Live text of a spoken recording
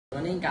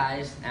morning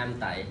guys, I'm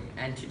Tai,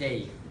 and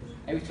today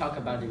I will talk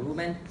about the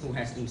woman who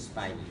has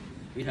inspired me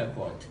with her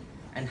quote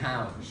and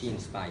how she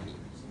inspired me.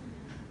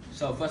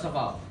 So first of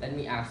all, let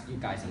me ask you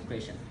guys some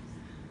question.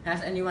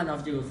 Has any one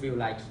of you feel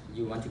like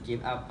you want to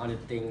give up on the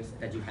things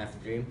that you have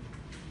dreamed?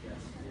 Yes.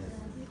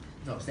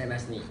 So same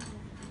as me.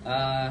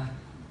 I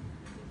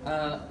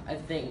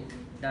think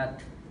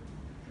that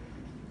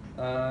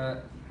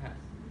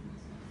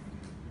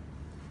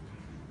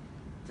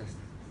just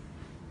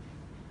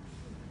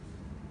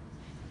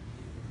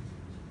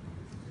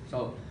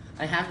so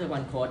I have the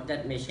one quote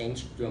that may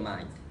change your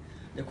mind.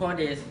 The quote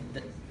is,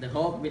 the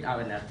hope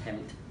without an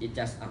attempt is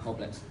just a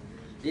hopeless.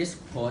 This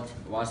quote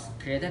was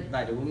created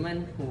by the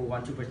woman who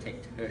want to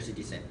protect her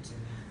citizens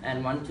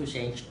and want to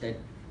change the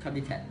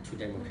capital to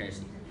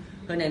democracy.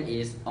 Her name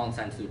is Aung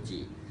San Suu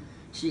Kyi.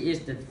 She is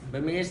the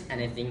Burmese, and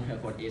I think her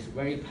quote is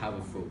very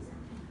powerful.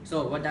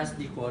 So what does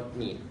the quote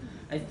mean?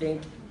 I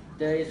think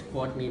this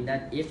quote means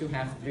that if you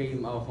have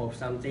dream or hope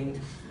something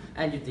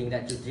and you think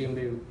that your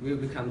dream will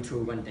become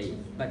true one day,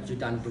 but you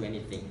don't do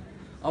anything,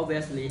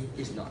 obviously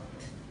it's not.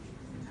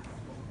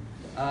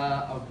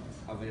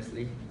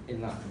 Obviously it's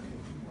not.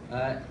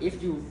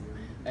 If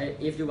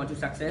you want to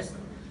success,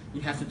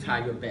 you have to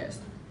try your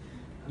best.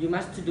 You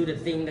must do the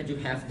thing that you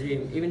have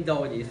dreamed, even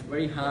though it is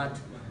very hard,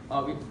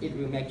 or it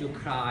will make you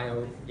cry,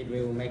 or it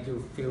will make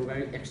you feel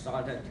very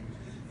exhausted.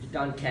 You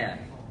don't care.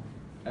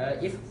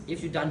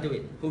 If you don't do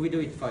it, who will do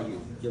it for you?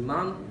 Your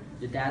mom,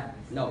 your dad?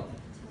 No,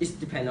 it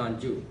depends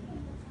on you.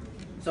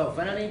 So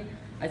finally,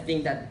 I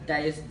think that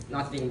there is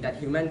nothing that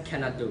human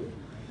cannot do.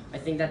 I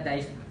think that there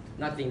is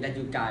nothing that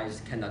you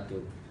guys cannot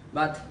do.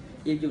 But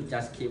if you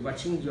just keep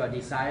watching your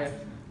desire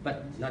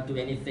but not do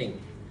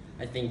anything,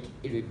 I think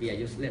it will be a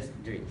useless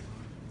dream.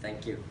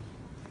 Thank you.